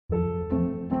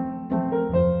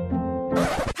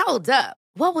Hold up.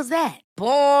 What was that?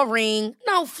 Boring.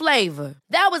 No flavor.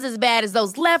 That was as bad as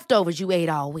those leftovers you ate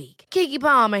all week. Keke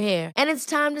Palmer here, and it's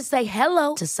time to say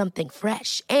hello to something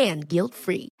fresh and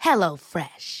guilt-free. Hello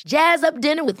Fresh. Jazz up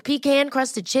dinner with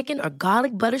pecan-crusted chicken or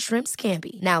garlic butter shrimp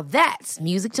scampi. Now that's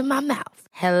music to my mouth.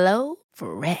 Hello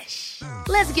Fresh.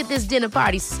 Let's get this dinner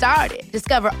party started.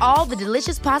 Discover all the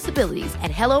delicious possibilities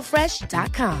at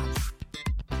hellofresh.com.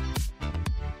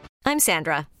 I'm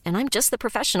Sandra, and I'm just the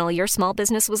professional your small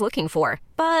business was looking for.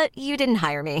 But you didn't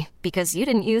hire me because you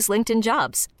didn't use LinkedIn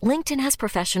Jobs. LinkedIn has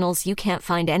professionals you can't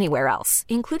find anywhere else,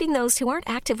 including those who aren't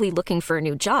actively looking for a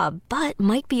new job, but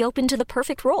might be open to the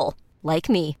perfect role, like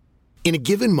me. In a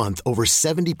given month, over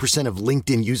 70% of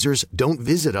LinkedIn users don't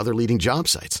visit other leading job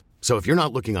sites. So if you're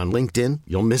not looking on LinkedIn,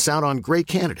 you'll miss out on great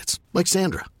candidates like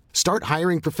Sandra. Start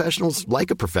hiring professionals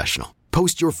like a professional.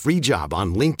 Post your free job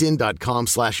on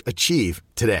linkedin.com/achieve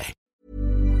today.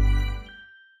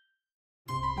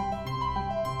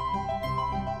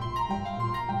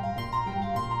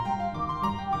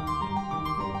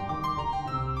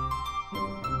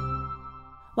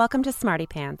 Welcome to Smarty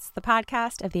Pants, the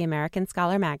podcast of the American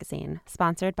Scholar magazine,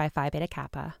 sponsored by Phi Beta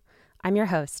Kappa. I'm your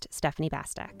host, Stephanie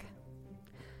Bastek.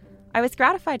 I was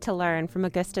gratified to learn from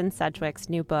Augustin Sedgwick's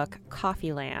new book,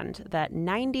 Coffeeland, that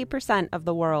 90% of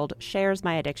the world shares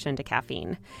my addiction to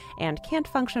caffeine and can't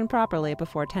function properly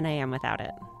before 10 a.m. without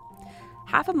it.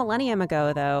 Half a millennium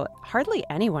ago, though, hardly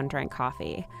anyone drank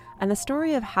coffee, and the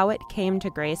story of how it came to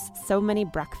grace so many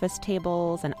breakfast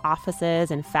tables and offices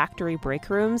and factory break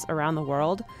rooms around the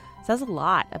world says a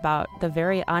lot about the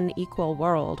very unequal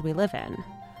world we live in.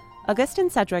 Augustin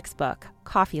Sedgwick's book,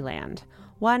 Coffeeland,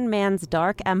 One Man's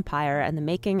Dark Empire and the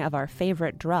Making of Our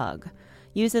Favorite Drug,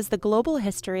 uses the global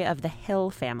history of the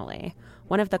Hill family,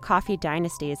 one of the coffee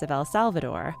dynasties of El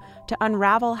Salvador, to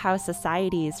unravel how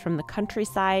societies from the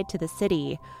countryside to the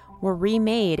city were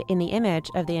remade in the image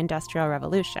of the Industrial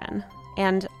Revolution,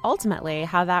 and ultimately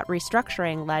how that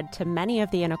restructuring led to many of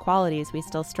the inequalities we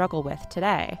still struggle with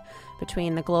today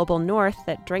between the global north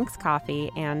that drinks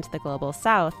coffee and the global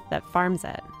south that farms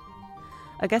it.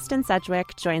 Augustin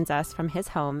Sedgwick joins us from his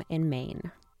home in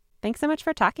Maine. Thanks so much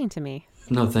for talking to me.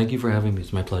 No, thank you for having me.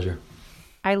 It's my pleasure.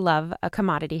 I love a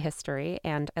commodity history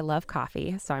and I love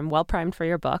coffee, so I'm well primed for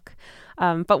your book.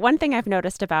 But one thing I've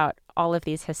noticed about all of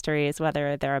these histories,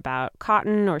 whether they're about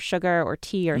cotton or sugar or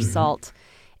tea or salt,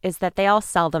 is that they all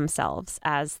sell themselves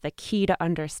as the key to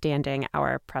understanding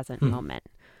our present moment.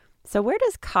 So where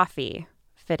does coffee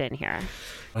fit in here?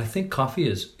 I think coffee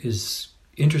is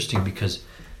interesting because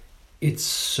it's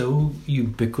so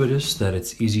ubiquitous that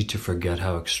it's easy to forget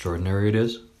how extraordinary it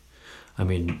is. I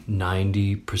mean,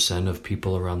 90% of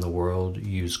people around the world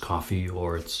use coffee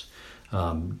or its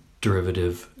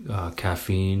derivative,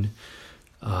 caffeine,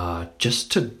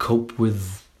 just to cope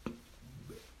with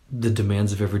the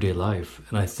demands of everyday life.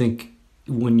 And I think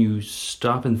when you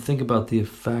stop and think about the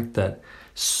fact that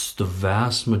the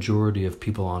vast majority of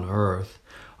people on Earth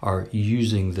are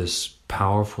using this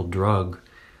powerful drug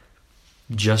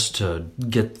just to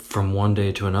get from one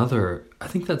day to another, I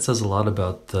think that says a lot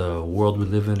about the world we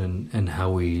live in and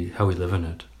how we live in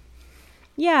it.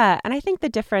 Yeah, and I think the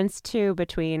difference too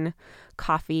between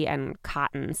coffee and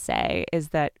cotton, say, is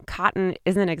that cotton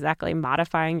isn't exactly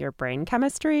modifying your brain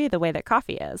chemistry the way that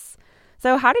coffee is.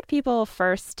 So how did people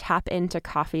first tap into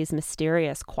coffee's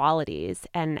mysterious qualities,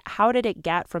 and how did it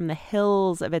get from the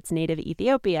hills of its native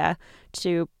Ethiopia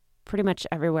to pretty much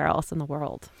everywhere else in the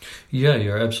world? Yeah,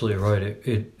 you're absolutely right.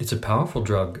 It's a powerful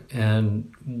drug.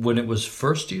 And when it was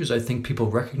first used, I think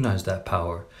people recognized that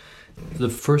power. The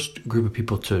first group of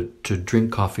people to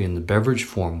drink coffee in the beverage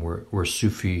form were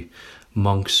Sufi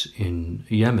monks in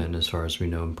Yemen, as far as we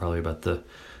know, and probably about the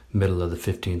middle of the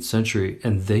 15th century.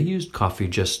 And they used coffee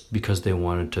just because they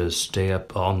wanted to stay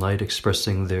up all night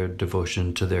expressing their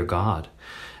devotion to their god.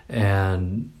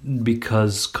 And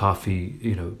because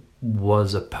coffee,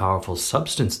 was a powerful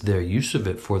substance, their use of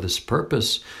it for this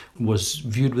purpose was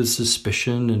viewed with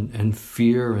suspicion and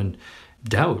fear and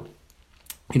doubt.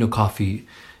 Coffee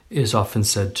is often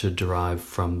said to derive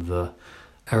from the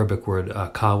Arabic word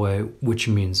kahwe, which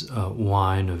means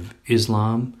wine of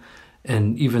Islam.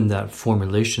 And even that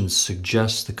formulation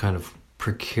suggests the kind of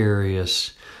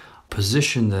precarious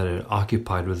position that it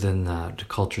occupied within that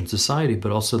culture and society,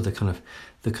 but also the kind of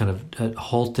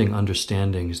halting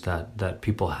understandings that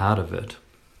people had of it.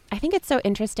 I think it's so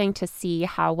interesting to see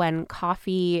how when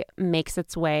coffee makes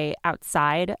its way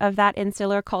outside of that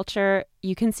insular culture,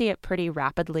 you can see it pretty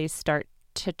rapidly start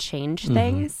to change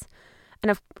things. And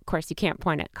of course, you can't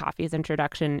point at coffee's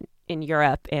introduction in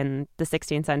Europe in the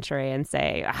 16th century and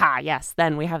say, aha, yes,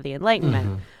 then we have the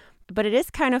Enlightenment. But it is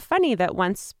kind of funny that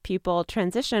once people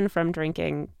transition from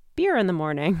drinking beer in the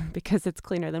morning because it's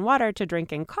cleaner than water to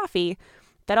drinking coffee,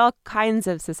 that all kinds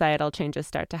of societal changes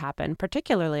start to happen,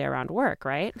 particularly around work,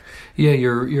 right? Yeah,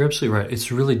 you're absolutely right.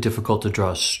 It's really difficult to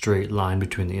draw a straight line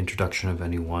between the introduction of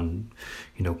any one,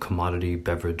 commodity,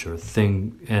 beverage, or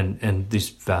thing, and these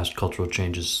vast cultural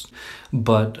changes.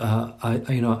 But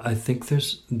I think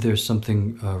there's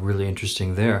something really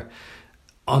interesting there.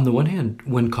 On the one hand,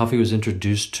 when coffee was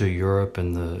introduced to Europe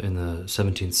in the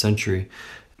 17th century,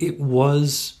 it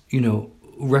was,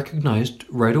 recognized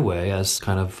right away as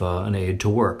kind of an aid to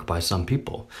work by some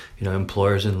people.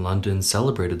 Employers in London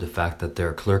celebrated the fact that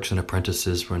their clerks and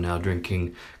apprentices were now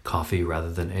drinking coffee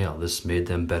rather than ale. This made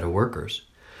them better workers.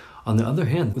 On the other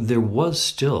hand, there was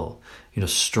still,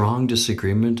 strong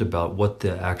disagreement about what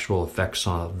the actual effects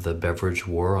of the beverage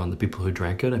were on the people who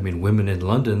drank it. I mean, women in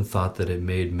London thought that it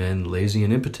made men lazy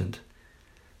and impotent.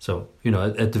 So,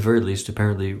 at the very least,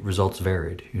 apparently results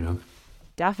varied,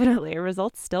 Definitely.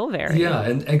 Results still vary. Yeah,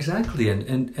 and exactly.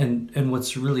 And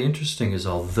what's really interesting is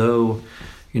although,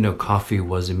 coffee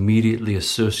was immediately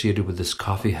associated with this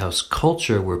coffee house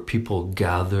culture where people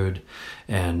gathered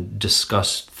and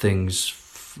discussed things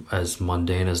as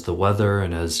mundane as the weather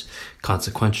and as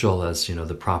consequential as,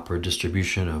 the proper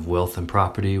distribution of wealth and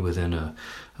property within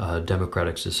a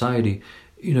democratic society,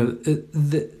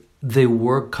 they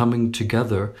were coming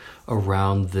together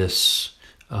around this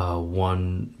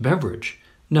one beverage.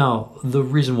 Now, the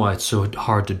reason why it's so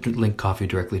hard to link coffee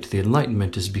directly to the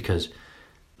Enlightenment is because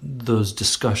those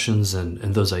discussions and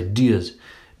those ideas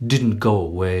didn't go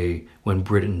away when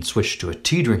Britain switched to a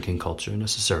tea-drinking culture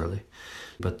necessarily.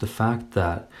 But the fact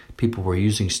that people were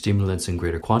using stimulants in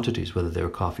greater quantities, whether they were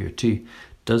coffee or tea,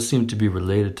 does seem to be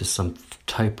related to some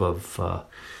type of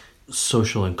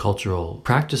social and cultural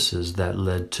practices that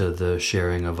led to the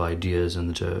sharing of ideas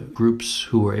and to groups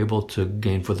who were able to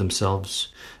gain for themselves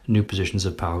new positions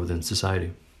of power within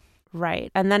society.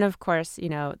 Right. And then, of course,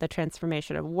 the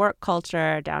transformation of work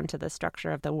culture down to the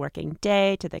structure of the working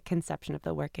day, to the conception of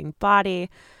the working body.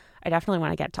 I definitely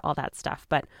want to get to all that stuff.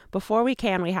 But before we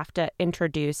can, we have to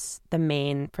introduce the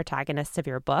main protagonists of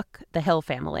your book, the Hill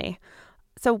family.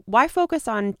 So why focus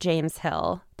on James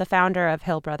Hill, the founder of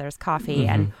Hill Brothers Coffee,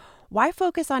 and why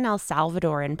focus on El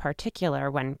Salvador in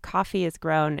particular when coffee is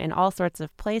grown in all sorts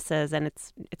of places and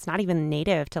it's not even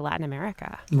native to Latin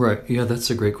America? Right. Yeah, that's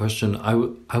a great question. I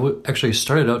would actually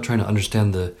started out trying to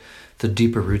understand the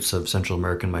deeper roots of Central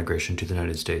American migration to the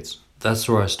United States. That's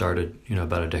where I started,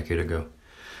 about a decade ago.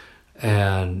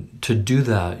 And to do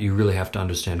that, you really have to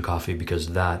understand coffee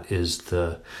because that is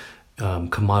the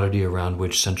commodity around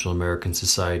which Central American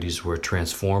societies were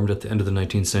transformed at the end of the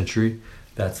 19th century.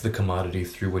 That's the commodity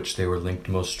through which they were linked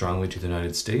most strongly to the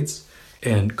United States.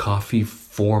 And coffee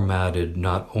formatted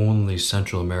not only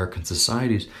Central American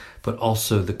societies, but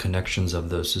also the connections of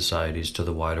those societies to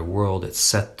the wider world. It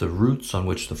set the roots on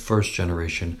which the first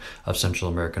generation of Central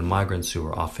American migrants, who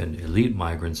were often elite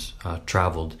migrants,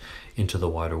 traveled into the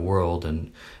wider world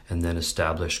and then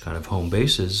established kind of home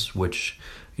bases, which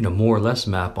more or less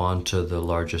map onto the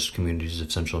largest communities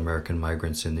of Central American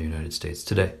migrants in the United States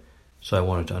today. So I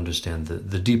wanted to understand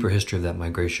the deeper history of that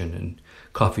migration, and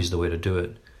coffee is the way to do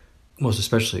it. Most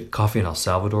especially, coffee in El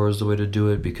Salvador is the way to do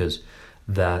it because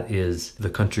that is the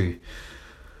country,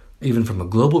 even from a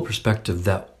global perspective,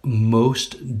 that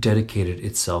most dedicated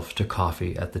itself to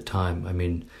coffee at the time. I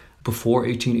mean, before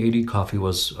 1880, coffee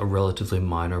was a relatively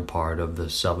minor part of the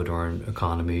Salvadoran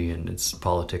economy and its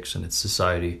politics and its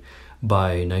society.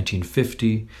 By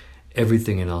 1950,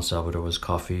 everything in El Salvador was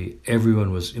coffee.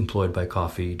 Everyone was employed by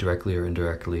coffee, directly or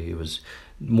indirectly. It was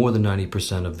more than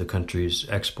 90% of the country's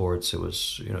exports. It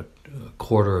was, a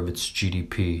quarter of its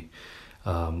GDP.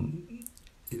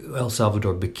 El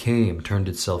Salvador turned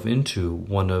itself into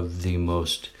one of the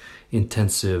most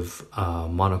intensive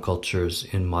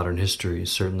monocultures in modern history,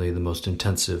 certainly the most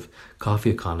intensive coffee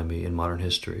economy in modern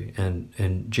history.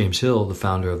 And James Hill, the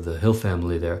founder of the Hill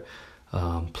family there,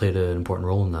 played an important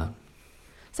role in that.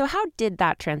 So how did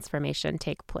that transformation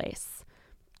take place?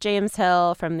 James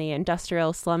Hill, from the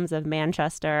industrial slums of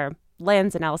Manchester,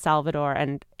 lands in El Salvador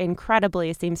and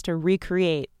incredibly seems to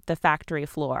recreate the factory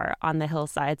floor on the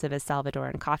hillsides of his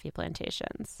Salvadoran coffee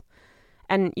plantations.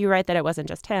 And you write that it wasn't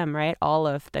just him, right? All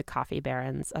of the coffee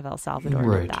barons of El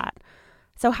Salvador did that.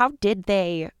 So how did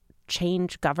they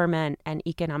change government and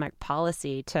economic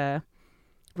policy to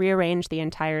rearrange the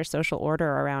entire social order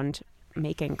around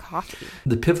making coffee?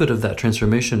 The pivot of that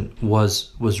transformation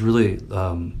was really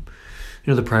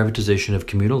the privatization of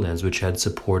communal lands, which had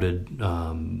supported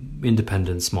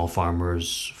independent small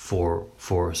farmers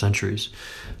for centuries.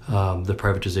 The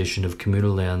privatization of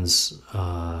communal lands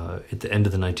at the end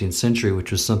of the 19th century,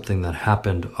 which was something that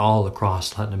happened all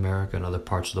across Latin America and other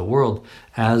parts of the world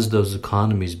as those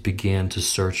economies began to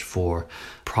search for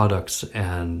products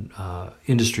and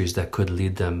industries that could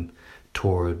lead them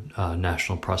toward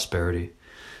national prosperity.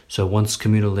 So once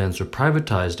communal lands were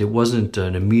privatized, it wasn't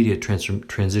an immediate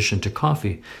transition to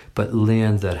coffee, but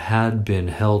land that had been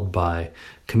held by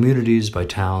communities, by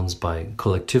towns, by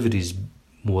collectivities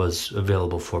was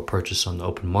available for purchase on the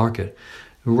open market.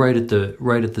 Right at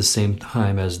the same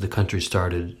time as the country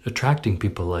started attracting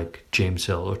people like James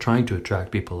Hill, or trying to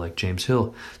attract people like James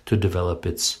Hill to develop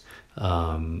its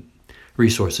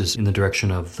resources in the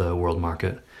direction of the world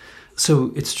market.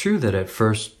 So it's true that at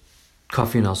first,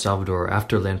 coffee in El Salvador,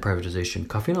 after land privatization,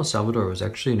 coffee in El Salvador was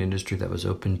actually an industry that was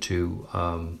open to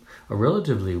a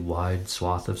relatively wide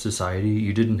swath of society.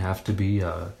 You didn't have to be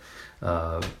a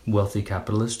wealthy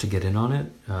capitalist to get in on it.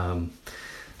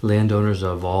 Landowners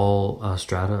of all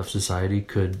strata of society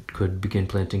could begin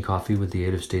planting coffee with the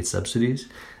aid of state subsidies.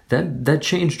 That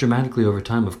changed dramatically over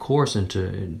time, of course, and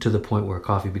to the point where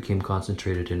coffee became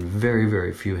concentrated in very,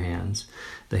 very few hands,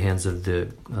 the hands of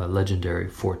the legendary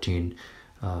 14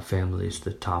 families,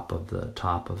 the top of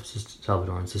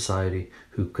Salvadoran society,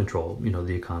 who control,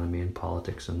 the economy and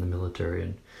politics and the military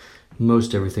and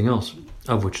most everything else,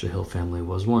 of which the Hill family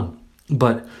was one.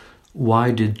 But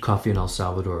why did coffee in El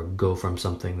Salvador go from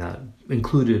something that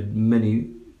included many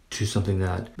to something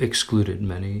that excluded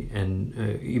many and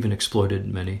even exploited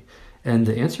many? And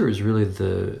the answer is really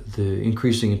the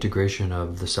increasing integration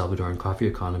of the Salvadoran coffee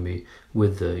economy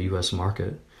with the U.S.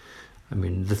 market. I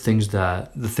mean, the things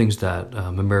that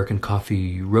American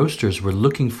coffee roasters were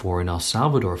looking for in El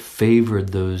Salvador favored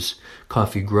those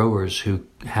coffee growers who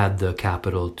had the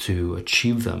capital to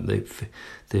achieve them.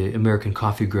 The American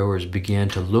coffee growers began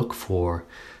to look for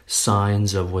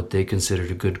signs of what they considered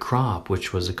a good crop,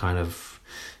 which was a kind of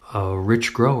a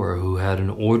rich grower who had an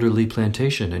orderly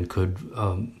plantation and could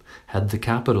had the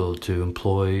capital to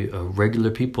employ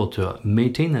regular people to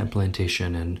maintain that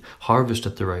plantation and harvest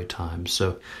at the right time.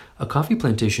 So a coffee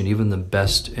plantation, even the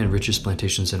best and richest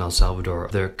plantations in El Salvador,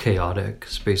 they're chaotic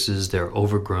spaces, they're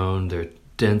overgrown, they're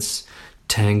dense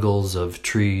tangles of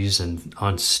trees and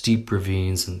on steep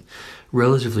ravines and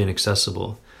relatively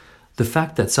inaccessible. The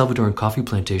fact that Salvadoran coffee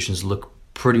plantations look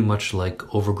pretty much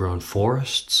like overgrown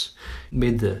forests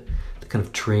made the kind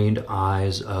of trained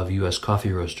eyes of U.S.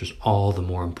 coffee roasters all the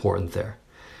more important there.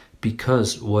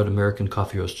 Because what American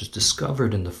coffee roasters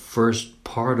discovered in the first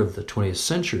part of the 20th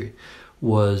century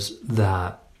was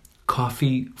that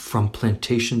coffee from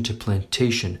plantation to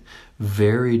plantation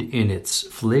varied in its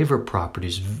flavor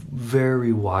properties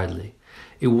very widely.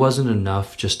 It wasn't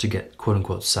enough just to get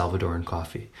quote-unquote Salvadoran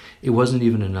coffee. It wasn't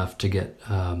even enough to get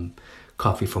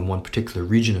coffee from one particular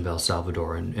region of El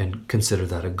Salvador and consider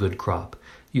that a good crop.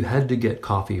 You had to get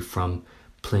coffee from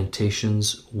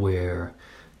plantations where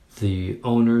the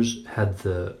owners had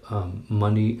the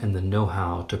money and the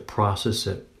know-how to process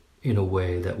it in a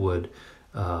way that would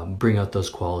bring out those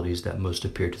qualities that most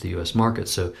appeal to the U.S. market.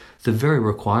 So the very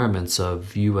requirements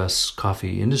of U.S.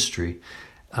 coffee industry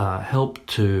helped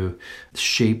to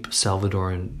shape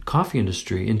Salvadoran coffee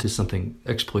industry into something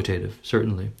exploitative,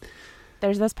 certainly.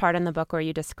 There's this part in the book where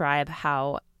you describe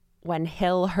how when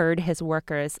Hill heard his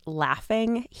workers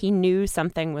laughing, he knew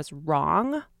something was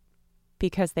wrong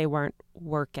because they weren't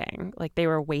working, like they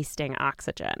were wasting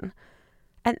oxygen.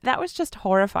 And that was just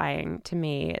horrifying to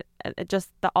me, just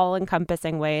the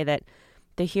all-encompassing way that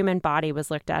the human body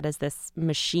was looked at as this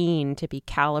machine to be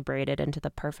calibrated into the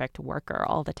perfect worker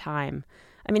all the time.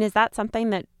 I mean, is that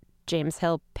something that James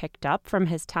Hill picked up from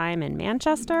his time in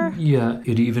Manchester? Yeah,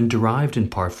 it even derived in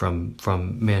part from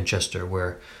Manchester,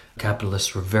 where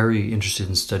capitalists were very interested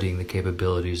in studying the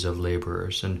capabilities of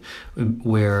laborers, and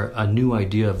where a new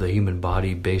idea of the human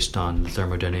body based on the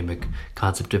thermodynamic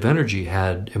concept of energy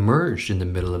had emerged in the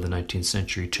middle of the 19th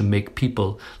century to make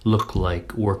people look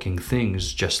like working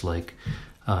things, just like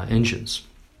engines.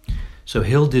 So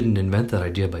Hill didn't invent that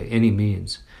idea by any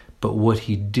means, but what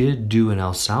he did do in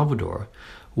El Salvador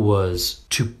was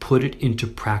to put it into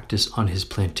practice on his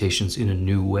plantations in a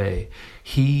new way.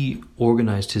 He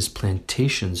organized his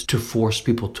plantations to force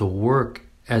people to work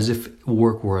as if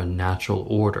work were a natural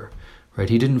order, right?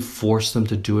 He didn't force them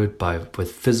to do it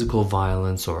with physical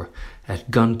violence or at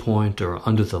gunpoint or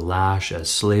under the lash as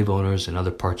slave owners in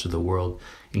other parts of the world,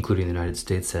 including the United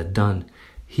States, had done.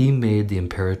 He made the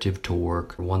imperative to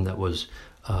work one that was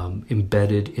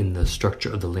embedded in the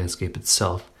structure of the landscape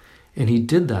itself. And he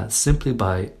did that simply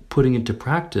by putting into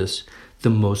practice the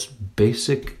most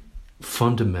basic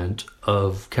fundament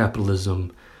of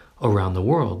capitalism around the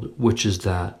world, which is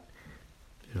that,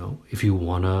 if you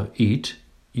want to eat,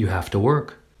 you have to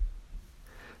work.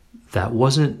 That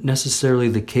wasn't necessarily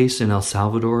the case in El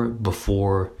Salvador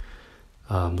before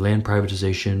land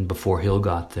privatization, before Hill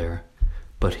got there,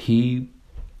 but he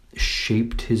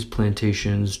shaped his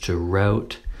plantations to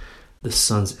route the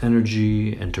sun's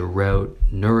energy and to route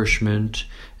nourishment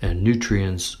and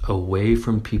nutrients away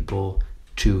from people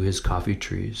to his coffee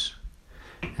trees.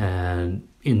 And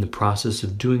in the process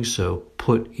of doing so,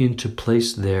 put into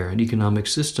place there an economic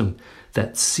system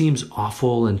that seems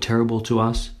awful and terrible to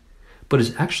us, but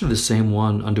is actually the same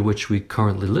one under which we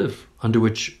currently live, under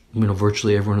which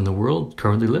virtually everyone in the world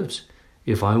currently lives.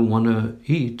 If I want to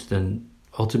eat, then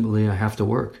ultimately I have to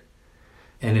work.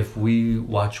 And if we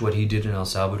watch what he did in El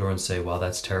Salvador and say, well,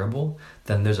 that's terrible,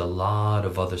 then there's a lot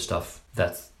of other stuff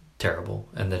that's terrible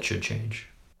and that should change.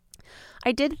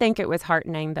 I did think it was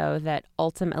heartening, though, that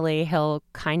ultimately Hill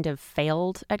kind of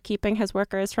failed at keeping his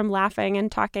workers from laughing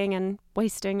and talking and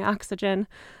wasting oxygen,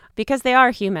 because they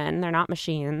are human, they're not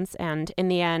machines, and in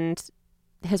the end,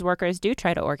 his workers do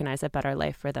try to organize a better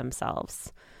life for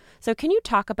themselves. So can you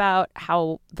talk about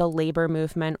how the labor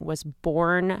movement was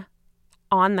born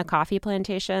on the coffee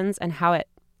plantations and how it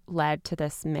led to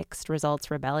this mixed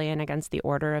results rebellion against the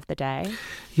order of the day?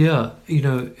 Yeah,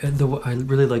 I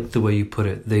really like the way you put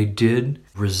it. They did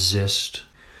resist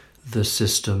the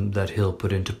system that Hill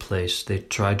put into place. They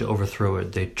tried to overthrow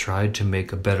it. They tried to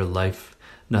make a better life,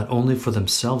 not only for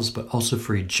themselves, but also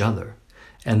for each other.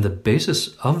 And the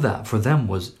basis of that for them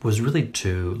was really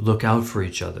to look out for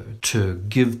each other, to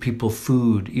give people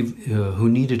food who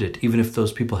needed it, even if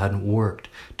those people hadn't worked,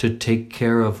 to take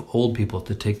care of old people,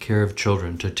 to take care of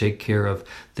children, to take care of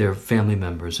their family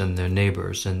members and their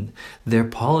neighbors. And their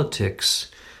politics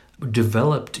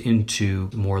developed into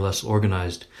more or less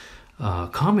organized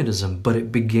communism, but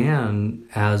it began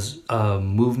as a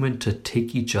movement to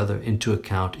take each other into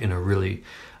account in a really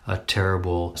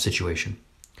terrible situation.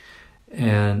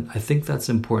 And I think that's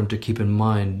important to keep in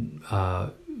mind,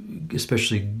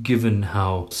 especially given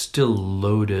how still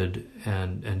loaded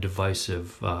and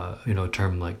divisive, a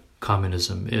term like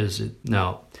communism is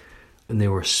now. And they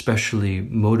were especially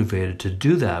motivated to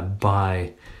do that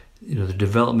by, the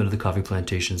development of the coffee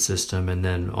plantation system, and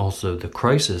then also the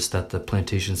crisis that the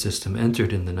plantation system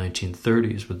entered in the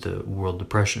 1930s with the World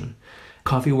Depression.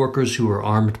 Coffee workers who were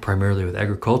armed primarily with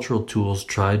agricultural tools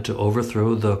tried to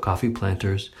overthrow the coffee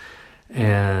planters.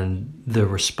 And the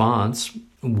response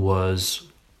was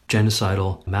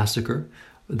genocidal massacre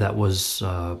that was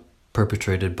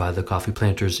perpetrated by the coffee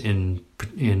planters in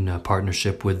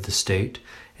partnership with the state,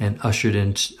 and ushered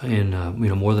in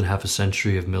more than half a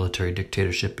century of military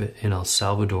dictatorship in El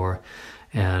Salvador,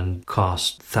 and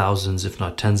cost thousands, if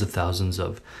not tens of thousands,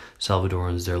 of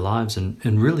Salvadorans their lives,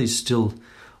 and really still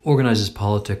organizes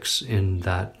politics in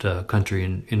that country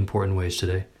in important ways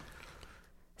today.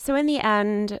 So in the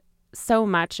end, so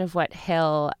much of what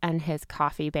Hill and his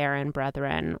coffee baron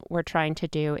brethren were trying to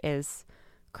do is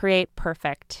create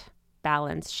perfect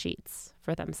balance sheets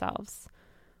for themselves.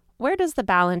 Where does the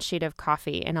balance sheet of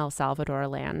coffee in El Salvador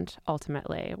land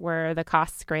ultimately? Were the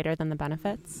costs greater than the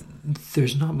benefits?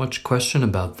 There's not much question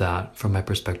about that from my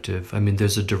perspective. I mean,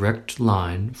 there's a direct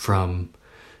line from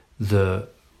the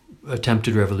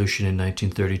attempted revolution in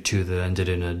 1932 that ended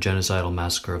in a genocidal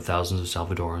massacre of thousands of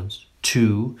Salvadorans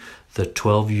to the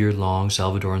 12-year-long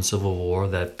Salvadoran Civil War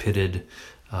that pitted,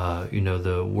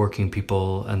 the working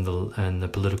people and the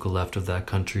political left of that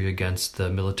country against the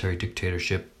military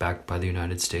dictatorship backed by the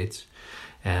United States,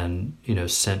 and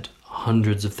sent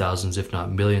hundreds of thousands, if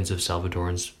not millions, of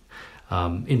Salvadorans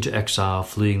into exile,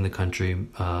 fleeing the country,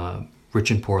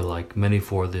 rich and poor alike, many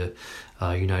for the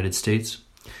United States,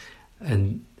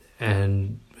 and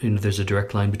there's a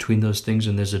direct line between those things,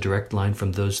 and there's a direct line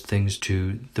from those things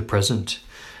to the present.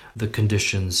 The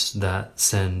conditions that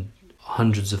send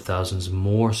hundreds of thousands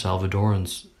more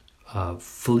Salvadorans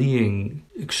fleeing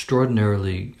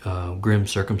extraordinarily grim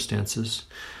circumstances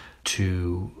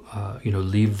to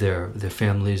leave their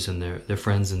families and their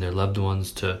friends and their loved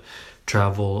ones, to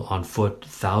travel on foot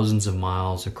thousands of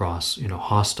miles across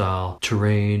hostile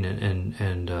terrain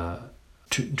and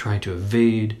trying to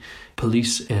evade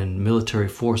police and military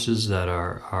forces that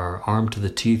are armed to the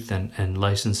teeth and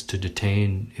licensed to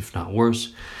detain, if not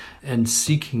worse, and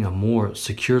seeking a more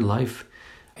secure life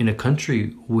in a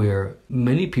country where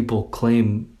many people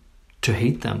claim to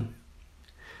hate them,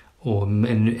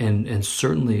 and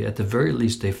certainly at the very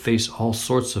least they face all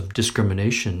sorts of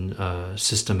discrimination,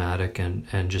 systematic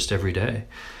and just every day.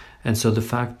 And so the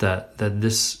fact that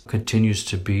this continues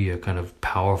to be a kind of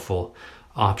powerful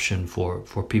option for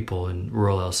people in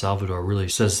rural El Salvador really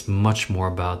says much more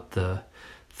about the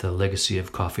legacy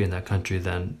of coffee in that country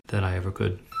than I ever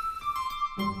could.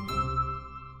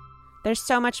 There's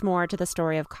so much more to the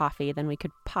story of coffee than we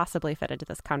could possibly fit into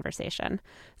this conversation.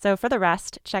 So for the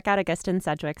rest, check out Augustin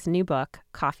Sedgwick's new book,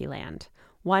 Coffeeland: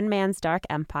 One Man's Dark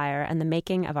Empire and the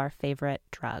Making of Our Favorite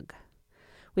Drug.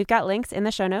 We've got links in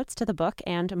the show notes to the book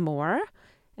and more,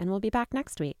 and we'll be back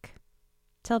next week.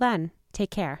 Till then,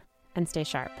 take care and stay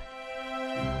sharp.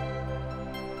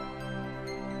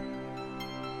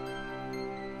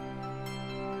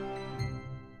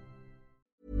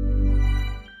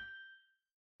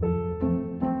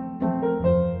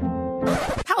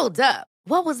 Hold up.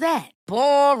 What was that?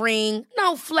 Boring.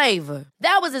 No flavor.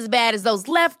 That was as bad as those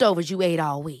leftovers you ate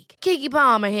all week. Keke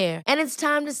Palmer here, and it's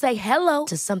time to say hello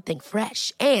to something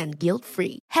fresh and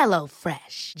guilt-free.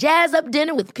 HelloFresh. Jazz up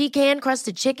dinner with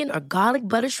pecan-crusted chicken or garlic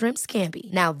butter shrimp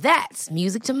scampi. Now that's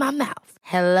music to my mouth.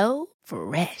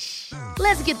 HelloFresh.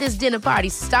 Let's get this dinner party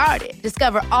started.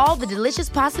 Discover all the delicious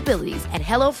possibilities at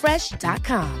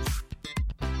HelloFresh.com.